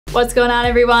What's going on,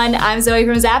 everyone? I'm Zoe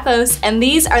from Zappos, and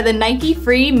these are the Nike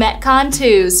Free Metcon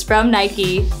 2s from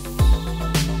Nike.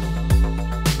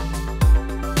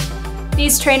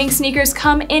 These training sneakers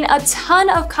come in a ton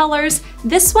of colors.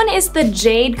 This one is the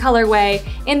Jade colorway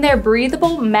in their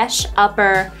breathable mesh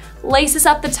upper. Laces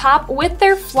up the top with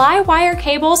their Flywire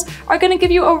cables are gonna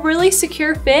give you a really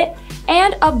secure fit,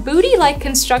 and a booty-like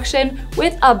construction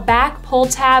with a back pull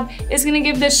tab is gonna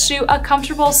give this shoe a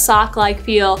comfortable sock-like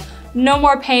feel. No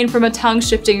more pain from a tongue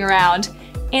shifting around.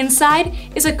 Inside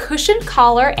is a cushioned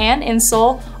collar and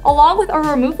insole, along with a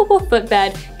removable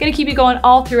footbed, gonna keep you going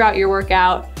all throughout your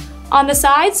workout. On the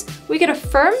sides, we get a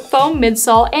firm foam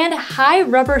midsole and high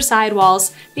rubber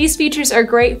sidewalls. These features are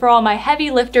great for all my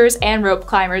heavy lifters and rope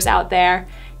climbers out there.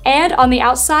 And on the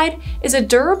outside is a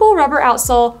durable rubber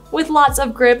outsole with lots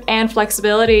of grip and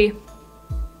flexibility.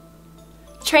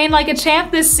 Train like a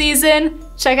champ this season.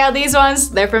 Check out these ones,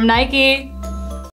 they're from Nike.